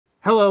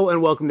Hello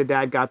and welcome to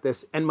Dad Got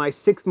This and my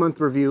 6-month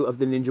review of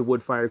the Ninja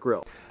Woodfire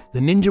Grill. The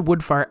Ninja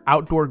Woodfire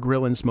Outdoor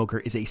Grill and Smoker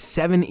is a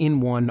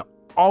 7-in-1,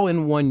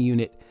 all-in-one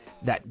unit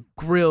that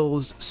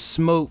grills,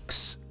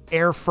 smokes,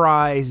 air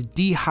fries,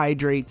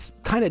 dehydrates,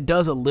 kind of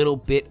does a little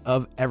bit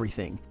of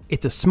everything.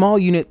 It's a small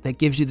unit that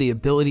gives you the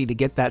ability to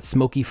get that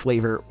smoky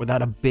flavor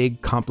without a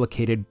big,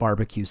 complicated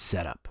barbecue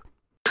setup.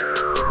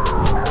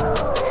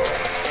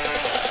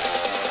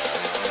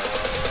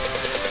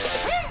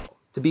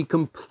 To be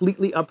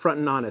completely upfront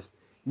and honest,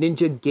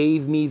 Ninja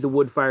gave me the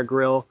Woodfire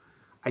Grill.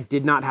 I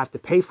did not have to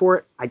pay for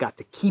it. I got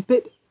to keep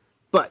it,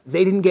 but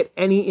they didn't get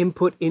any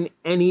input in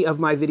any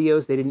of my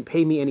videos. They didn't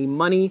pay me any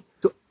money.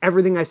 So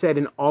everything I said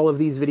in all of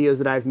these videos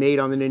that I've made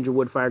on the Ninja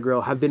Woodfire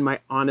Grill have been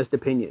my honest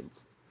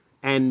opinions.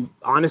 And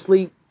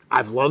honestly,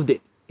 I've loved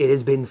it. It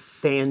has been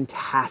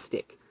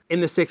fantastic.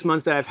 In the 6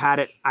 months that I've had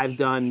it, I've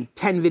done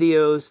 10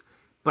 videos,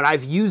 but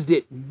I've used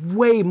it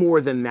way more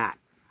than that.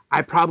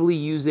 I probably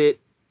use it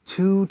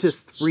 2 to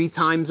 3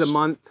 times a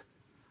month.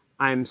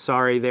 I'm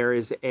sorry, there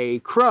is a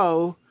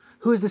crow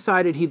who has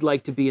decided he'd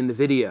like to be in the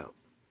video.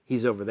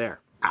 He's over there.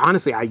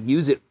 Honestly, I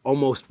use it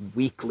almost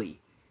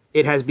weekly.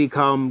 It has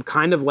become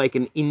kind of like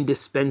an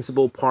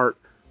indispensable part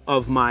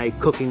of my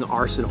cooking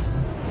arsenal.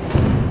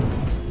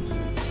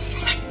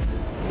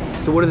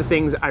 So what are the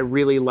things I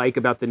really like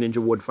about the Ninja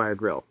Woodfire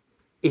Grill?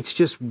 It's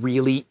just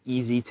really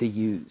easy to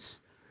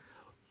use.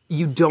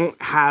 You don't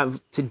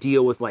have to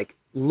deal with like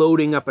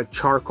loading up a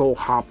charcoal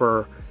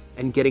hopper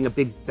and getting a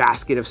big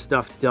basket of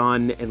stuff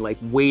done and like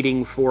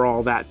waiting for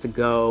all that to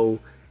go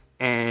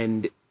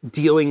and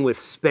dealing with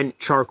spent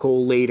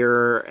charcoal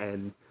later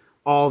and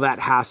all that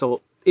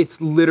hassle. It's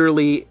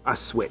literally a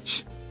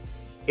switch.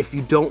 If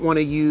you don't want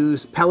to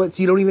use pellets,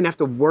 you don't even have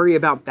to worry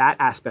about that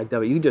aspect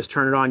of it. You just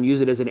turn it on,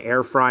 use it as an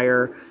air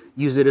fryer,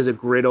 use it as a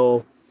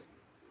griddle.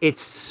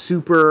 It's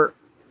super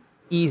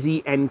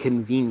easy and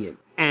convenient.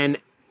 And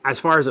as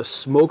far as a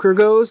smoker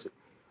goes,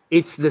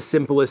 it's the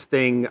simplest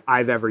thing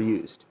I've ever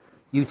used.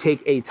 You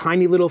take a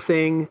tiny little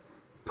thing,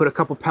 put a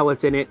couple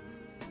pellets in it,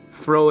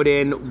 throw it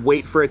in,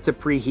 wait for it to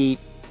preheat,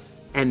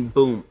 and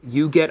boom,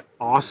 you get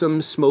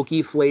awesome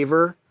smoky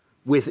flavor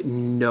with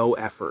no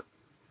effort.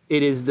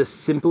 It is the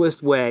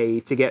simplest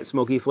way to get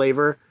smoky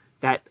flavor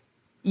that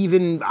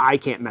even I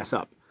can't mess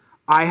up.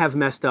 I have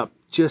messed up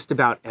just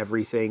about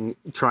everything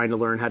trying to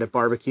learn how to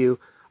barbecue.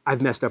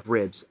 I've messed up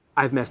ribs.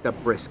 I've messed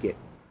up brisket.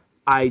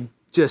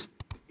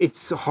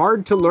 It's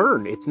hard to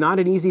learn. It's not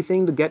an easy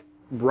thing to get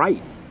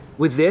right.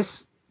 With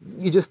this,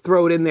 you just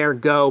throw it in there,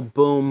 go,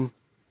 boom,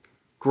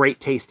 great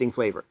tasting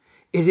flavor.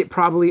 Is it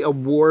probably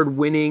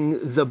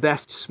award-winning, the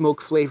best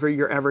smoke flavor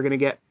you're ever gonna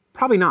get?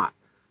 Probably not.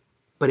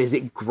 But is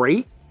it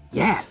great?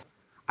 Yeah.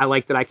 I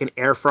like that I can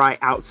air fry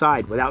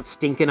outside without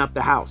stinking up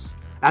the house.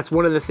 That's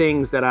one of the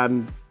things that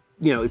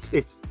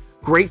it's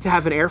great to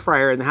have an air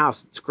fryer in the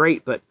house. It's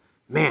great, but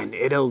man,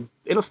 it'll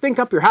stink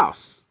up your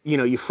house.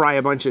 You fry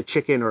a bunch of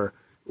chicken or,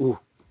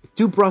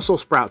 do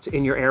Brussels sprouts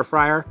in your air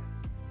fryer.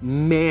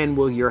 Man,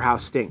 will your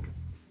house stink.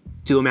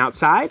 Do them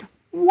outside?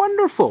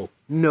 Wonderful,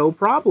 no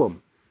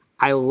problem.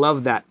 I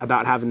love that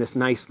about having this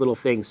nice little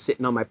thing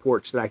sitting on my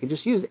porch that I can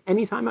just use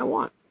anytime I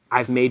want.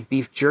 I've made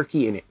beef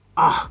jerky in it.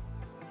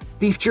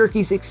 Beef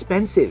jerky's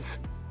expensive.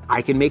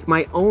 I can make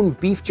my own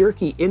beef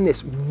jerky in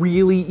this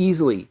really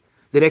easily.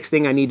 The next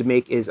thing I need to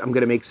make is I'm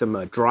gonna make some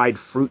dried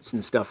fruits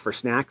and stuff for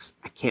snacks.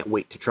 I can't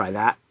wait to try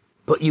that.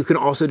 But you can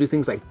also do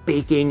things like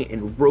baking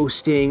and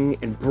roasting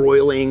and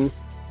broiling,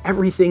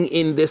 everything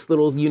in this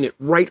little unit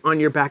right on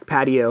your back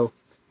patio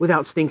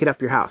without stinking up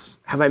your house.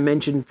 Have I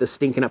mentioned the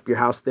stinking up your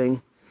house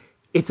thing?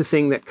 It's a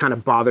thing that kind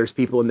of bothers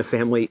people in the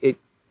family.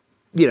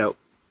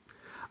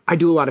 I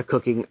do a lot of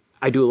cooking.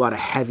 I do a lot of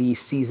heavy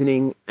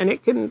seasoning, and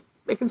it can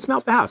smell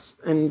up the house,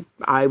 and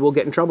I will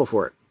get in trouble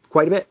for it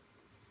quite a bit.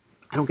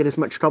 I don't get as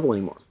much trouble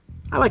anymore.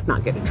 I like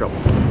not getting in trouble.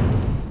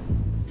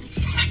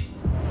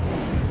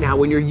 Now,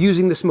 when you're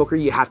using the smoker,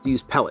 you have to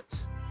use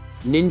pellets.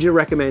 Ninja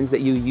recommends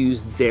that you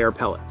use their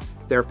pellets.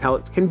 Their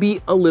pellets can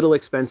be a little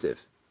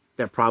expensive.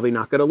 They're probably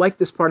not gonna like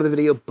this part of the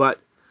video, but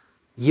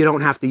you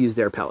don't have to use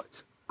their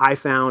pellets. I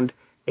found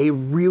a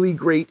really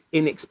great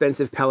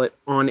inexpensive pellet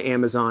on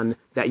Amazon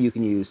that you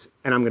can use,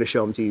 and I'm gonna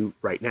show them to you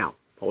right now.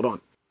 Hold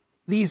on.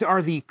 These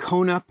are the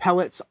Kona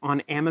pellets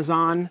on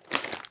Amazon.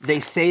 They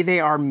say they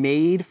are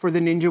made for the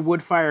Ninja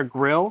Woodfire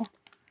Grill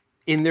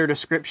in their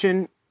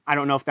description. I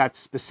don't know if that's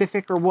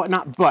specific or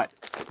whatnot, but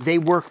they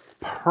work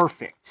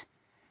perfect.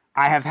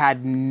 I have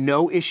had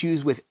no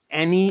issues with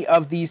any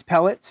of these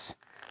pellets.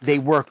 They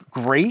work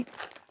great.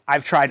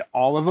 I've tried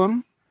all of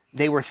them.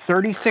 They were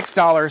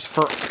 $36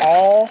 for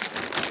all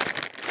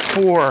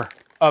 4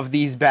 of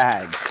these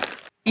bags.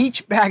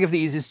 Each bag of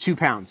these is 2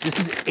 pounds. This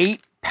is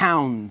 8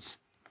 pounds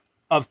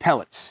of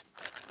pellets.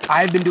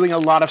 I've been doing a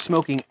lot of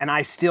smoking and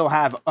I still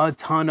have a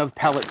ton of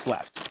pellets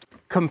left.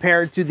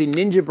 Compared to the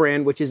Ninja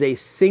brand, which is a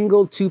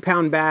single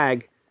 2-pound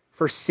bag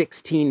for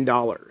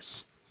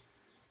 $16.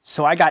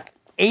 So I got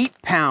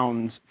 8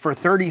 pounds for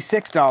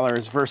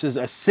 $36 versus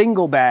a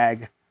single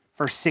bag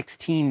for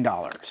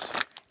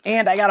 $16.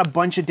 And I got a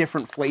bunch of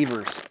different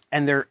flavors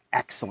and they're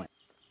excellent.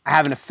 I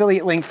have an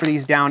affiliate link for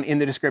these down in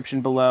the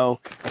description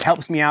below. It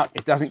helps me out.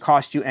 It doesn't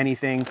cost you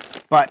anything,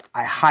 but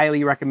I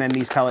highly recommend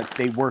these pellets.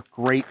 They work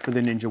great for the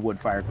Ninja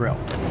Woodfire Grill.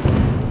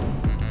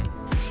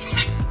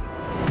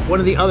 One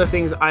of the other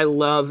things I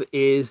love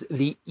is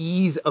the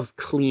ease of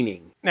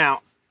cleaning.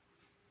 Now,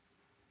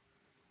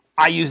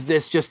 I used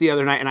this just the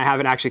other night and I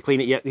haven't actually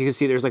cleaned it yet. You can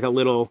see there's like a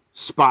little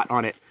spot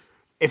on it.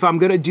 If I'm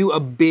gonna do a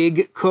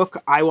big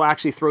cook, I will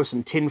actually throw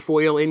some tin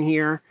foil in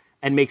here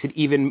and makes it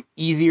even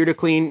easier to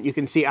clean. You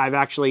can see I've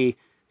actually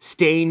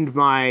stained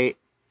my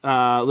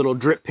little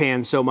drip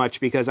pan so much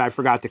because I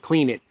forgot to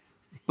clean it.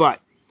 But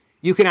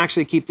you can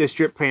actually keep this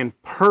drip pan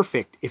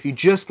perfect if you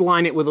just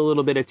line it with a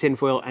little bit of tin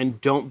foil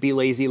and don't be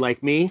lazy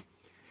like me.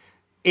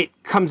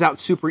 It comes out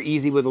super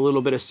easy with a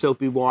little bit of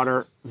soapy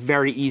water,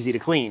 very easy to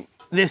clean.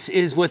 This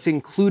is what's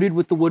included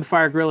with the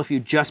Woodfire Grill if you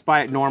just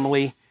buy it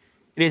normally.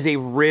 It is a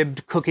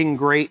ribbed cooking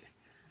grate.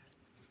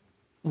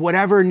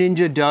 Whatever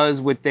Ninja does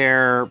with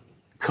their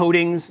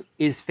coatings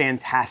is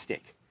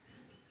fantastic.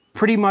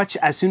 Pretty much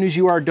as soon as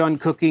you are done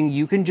cooking,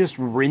 you can just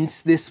rinse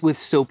this with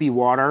soapy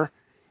water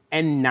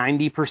and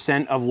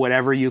 90% of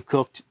whatever you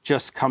cooked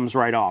just comes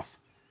right off.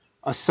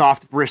 A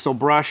soft bristle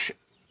brush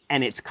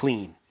and it's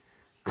clean.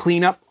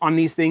 Cleanup on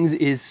these things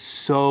is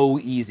so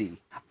easy.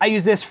 I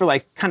use this for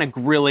like kind of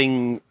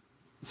grilling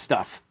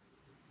stuff.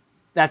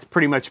 That's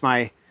pretty much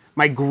my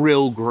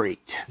grill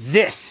grate.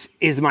 This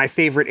is my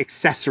favorite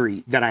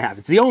accessory that I have.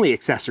 It's the only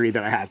accessory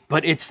that I have,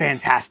 but it's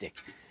fantastic.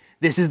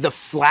 This is the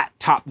flat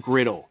top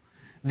griddle.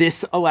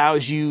 This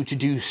allows you to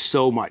do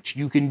so much.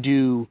 You can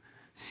do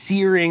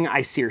searing.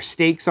 I sear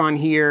steaks on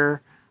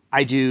here.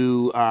 I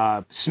do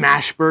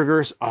smash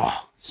burgers.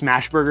 Oh,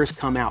 smash burgers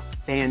come out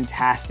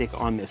fantastic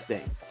on this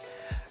thing.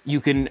 You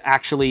can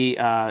actually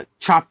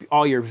chop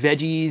all your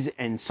veggies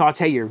and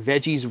saute your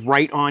veggies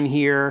right on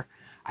here.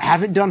 I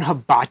haven't done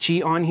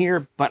hibachi on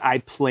here, but I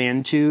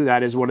plan to.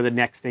 That is one of the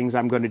next things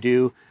I'm going to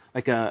do,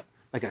 like a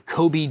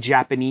Kobe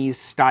Japanese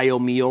style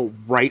meal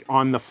right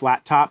on the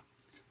flat top.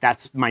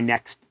 That's my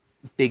next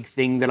big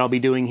thing that I'll be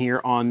doing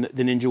here on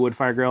the Ninja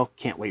Woodfire Grill.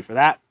 Can't wait for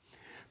that.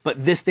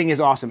 But this thing is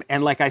awesome.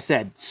 And like I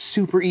said,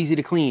 super easy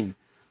to clean.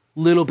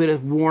 Little bit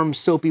of warm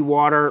soapy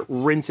water,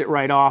 rinse it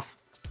right off.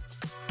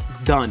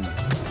 Done.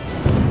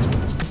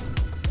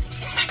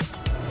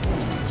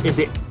 Is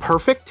it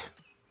perfect?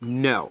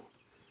 No.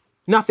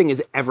 Nothing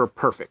is ever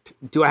perfect.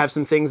 Do I have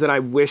some things that I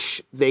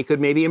wish they could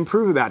maybe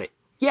improve about it?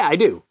 Yeah, I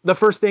do. The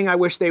first thing I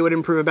wish they would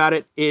improve about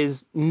it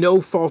is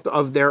no fault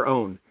of their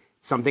own.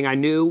 Something I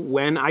knew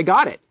when I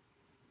got it.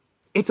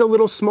 It's a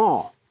little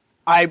small.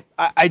 I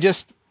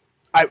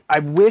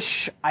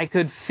wish I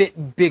could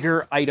fit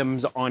bigger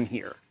items on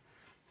here.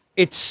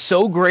 It's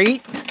so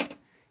great.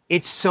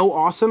 It's so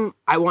awesome.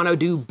 I want to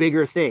do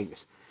bigger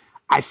things.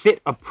 I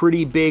fit a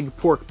pretty big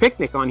pork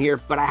picnic on here,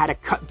 but I had to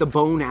cut the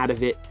bone out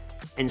of it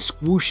and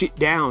squoosh it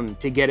down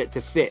to get it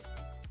to fit.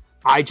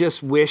 I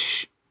just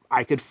wish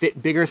I could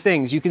fit bigger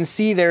things. You can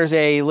see there's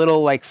a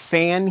little like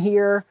fan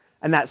here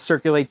and that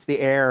circulates the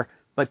air,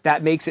 but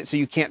that makes it so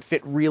you can't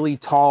fit really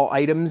tall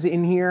items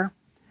in here.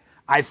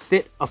 I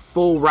fit a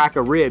full rack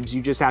of ribs.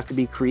 You just have to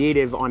be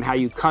creative on how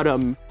you cut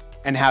them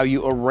and how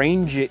you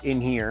arrange it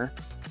in here.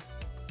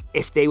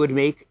 If they would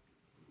make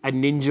a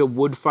Ninja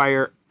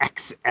Woodfire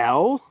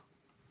XL,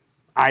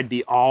 I'd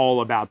be all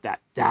about that.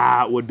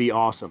 That would be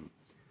awesome.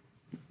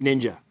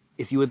 Ninja,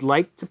 if you would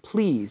like to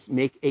please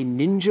make a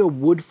Ninja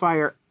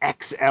Woodfire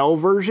XL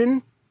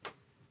version,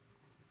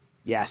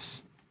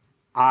 yes,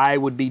 I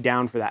would be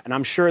down for that. And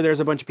I'm sure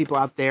there's a bunch of people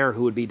out there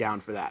who would be down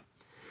for that.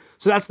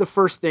 So that's the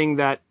first thing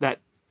that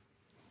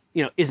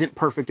you know isn't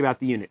perfect about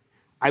the unit.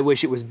 I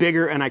wish it was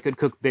bigger and I could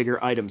cook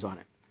bigger items on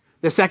it.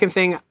 The second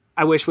thing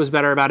I wish was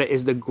better about it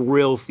is the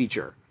grill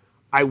feature.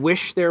 I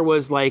wish there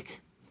was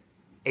like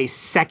a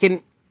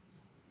second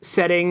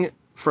setting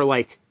for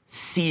like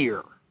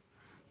sear.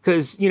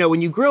 Because, you know,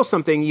 when you grill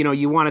something, you know,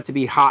 you want it to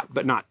be hot,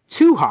 but not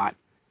too hot.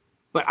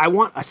 But I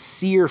want a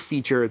sear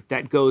feature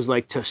that goes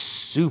like to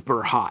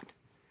super hot.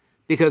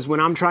 Because when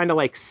I'm trying to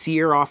like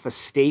sear off a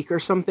steak or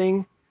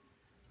something,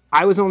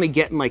 I was only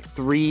getting like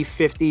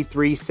 350,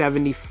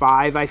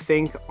 375, I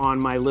think, on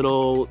my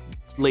little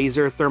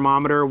laser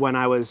thermometer when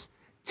I was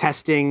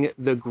testing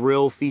the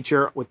grill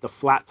feature with the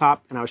flat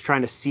top and I was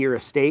trying to sear a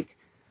steak.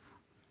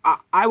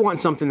 I want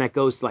something that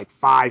goes to like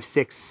 500,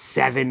 600,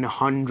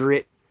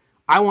 700.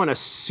 I want a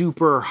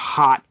super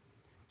hot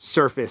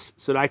surface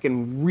so that I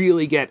can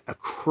really get a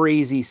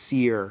crazy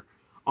sear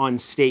on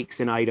steaks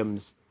and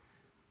items.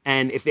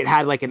 And if it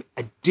had like an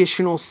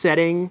additional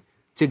setting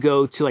to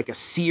go to like a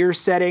sear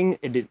setting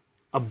and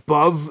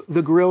above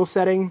the grill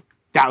setting,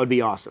 that would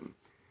be awesome.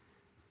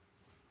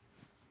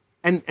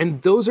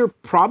 And those are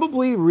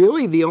probably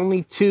really the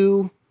only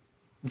two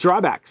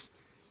drawbacks.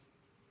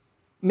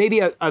 Maybe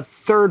a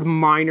third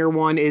minor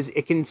one is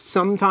it can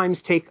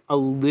sometimes take a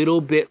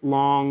little bit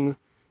long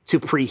to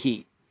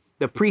preheat.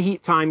 The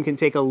preheat time can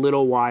take a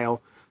little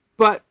while,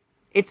 but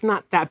it's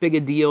not that big a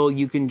deal.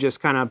 You can just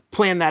kind of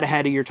plan that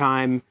ahead of your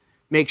time,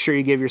 make sure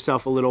you give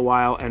yourself a little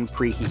while and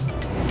preheat.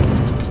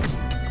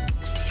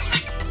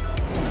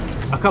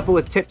 A couple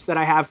of tips that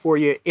I have for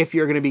you if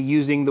you're going to be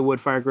using the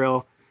Woodfire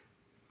Grill.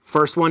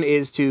 First one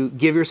is to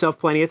give yourself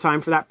plenty of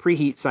time for that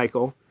preheat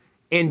cycle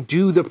and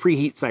do the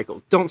preheat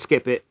cycle. Don't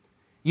skip it.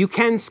 You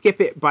can skip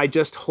it by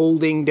just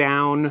holding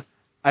down,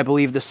 I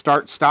believe, the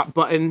start-stop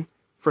button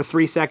for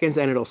 3 seconds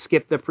and it'll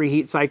skip the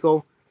preheat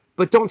cycle.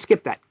 But don't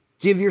skip that.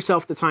 Give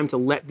yourself the time to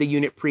let the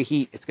unit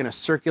preheat. It's going to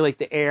circulate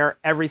the air.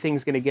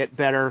 Everything's going to get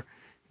better.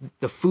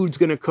 The food's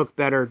going to cook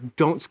better.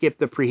 Don't skip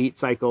the preheat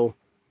cycle.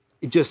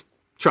 Just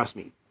trust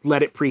me.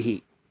 Let it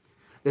preheat.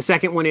 The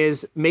second one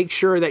is make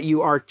sure that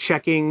you are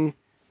checking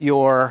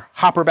your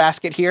hopper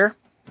basket here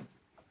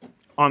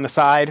on the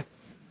side.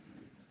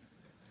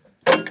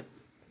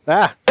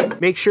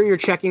 Make sure you're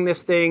checking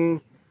this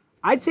thing,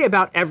 I'd say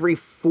about every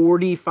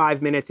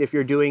 45 minutes if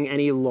you're doing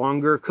any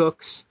longer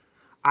cooks.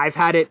 I've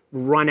had it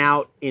run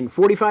out in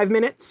 45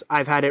 minutes.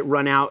 I've had it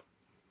run out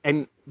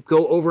and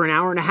go over an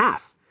hour and a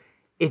half.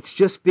 It's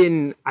just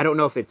been, I don't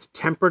know if it's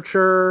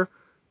temperature,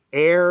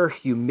 air,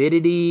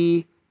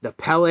 humidity, the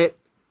pellet,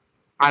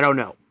 I don't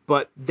know,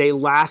 but they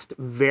last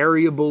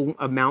variable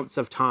amounts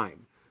of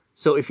time.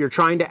 So if you're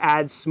trying to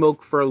add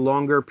smoke for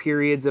longer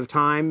periods of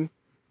time,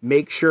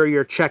 make sure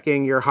you're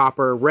checking your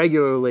hopper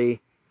regularly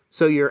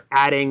so you're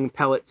adding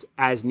pellets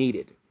as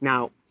needed.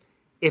 Now,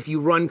 if you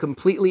run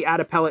completely out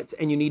of pellets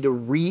and you need to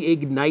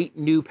reignite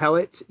new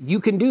pellets, you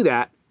can do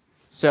that.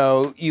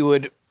 So you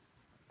would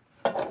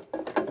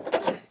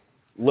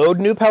load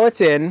new pellets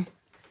in,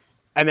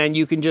 and then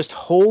you can just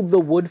hold the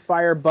wood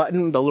fire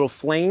button, the little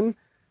flame,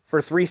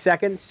 for 3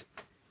 seconds,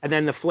 and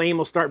then the flame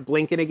will start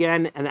blinking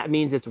again, and that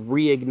means it's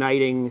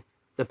reigniting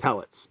the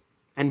pellets.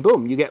 And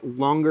boom, you get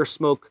longer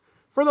smoke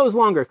for those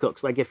longer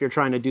cooks, like if you're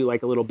trying to do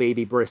like a little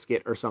baby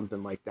brisket or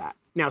something like that.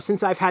 Now,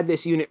 since I've had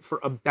this unit for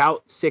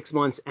about 6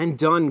 months and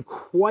done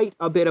quite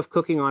a bit of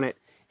cooking on it,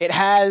 it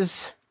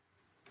has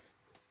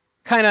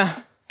kind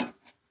of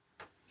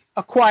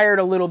acquired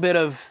a little bit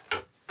of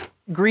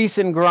grease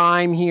and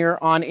grime here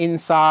on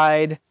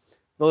inside.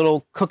 The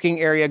little cooking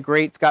area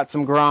grate's got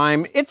some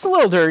grime. It's a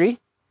little dirty.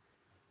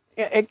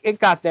 It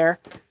got there.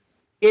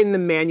 In the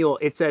manual,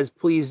 it says,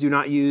 please do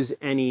not use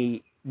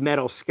any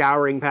metal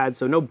scouring pads,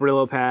 so no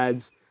Brillo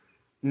pads,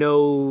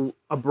 no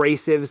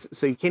abrasives,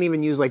 so you can't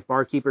even use like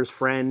Barkeeper's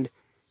Friend. It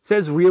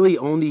says really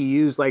only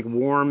use like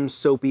warm,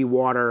 soapy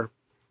water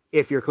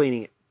if you're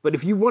cleaning it. But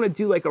if you want to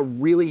do like a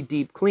really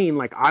deep clean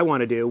like I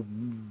want to do,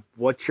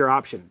 what's your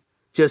option?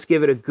 Just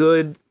give it a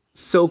good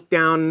soak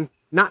down,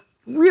 not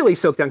really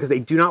soak down because they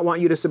do not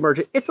want you to submerge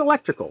it. It's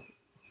electrical.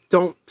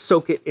 Don't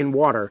soak it in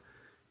water.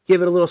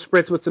 Give it a little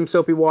spritz with some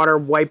soapy water,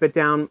 wipe it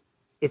down.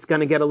 It's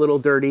going to get a little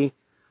dirty.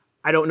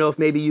 I don't know if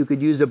maybe you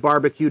could use a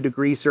barbecue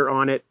degreaser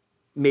on it.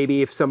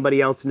 Maybe if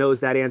somebody else knows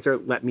that answer,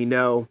 let me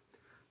know.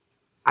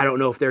 I don't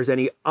know if there's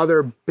any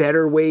other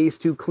better ways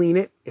to clean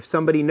it. If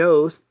somebody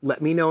knows,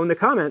 let me know in the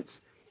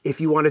comments. If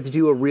you wanted to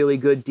do a really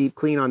good deep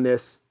clean on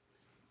this,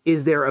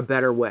 is there a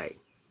better way?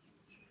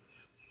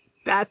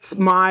 That's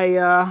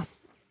my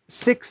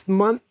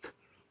 6-month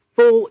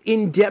full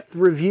in-depth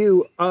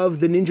review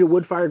of the Ninja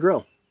Woodfire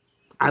Grill.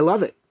 I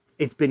love it.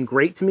 It's been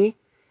great to me.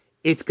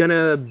 It's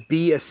gonna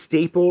be a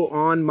staple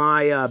on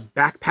my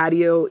back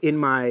patio in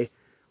my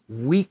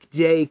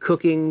weekday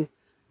cooking,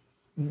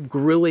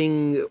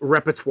 grilling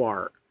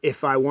repertoire.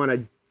 If I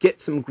wanna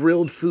get some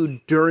grilled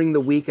food during the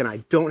week and I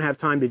don't have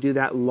time to do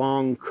that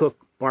long cook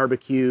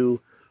barbecue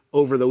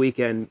over the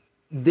weekend,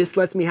 this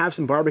lets me have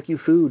some barbecue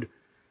food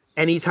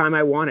anytime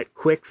I want it,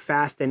 quick,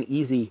 fast, and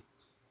easy,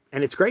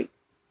 and it's great.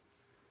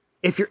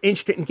 If you're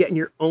interested in getting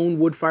your own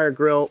Woodfire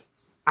Grill,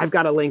 I've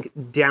got a link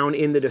down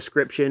in the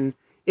description.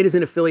 It is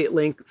an affiliate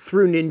link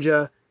through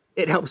Ninja.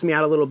 It helps me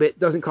out a little bit,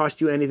 doesn't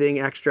cost you anything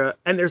extra,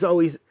 and there's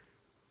always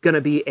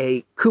gonna be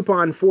a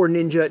coupon for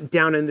Ninja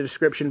down in the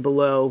description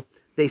below.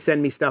 They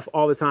send me stuff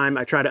all the time.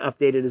 I try to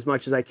update it as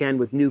much as I can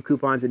with new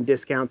coupons and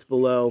discounts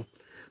below.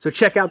 So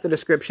check out the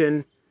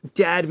description.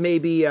 Dad may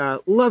be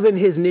loving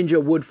his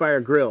Ninja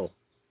Woodfire Grill.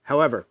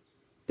 However,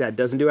 Dad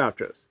doesn't do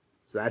outros.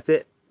 So that's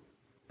it.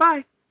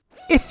 Bye.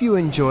 If you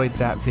enjoyed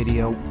that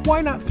video,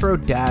 why not throw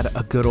Dad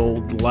a good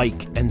old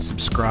like and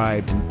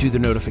subscribe and do the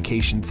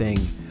notification thing,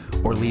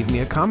 or leave me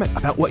a comment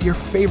about what your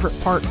favorite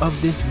part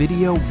of this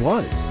video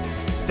was.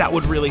 That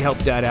would really help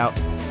Dad out,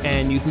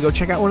 and you can go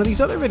check out one of these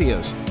other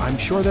videos. I'm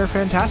sure they're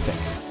fantastic.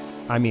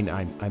 I mean,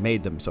 I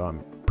made them, so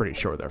I'm pretty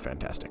sure they're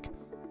fantastic.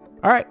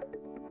 All right,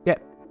 yeah,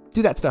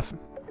 do that stuff.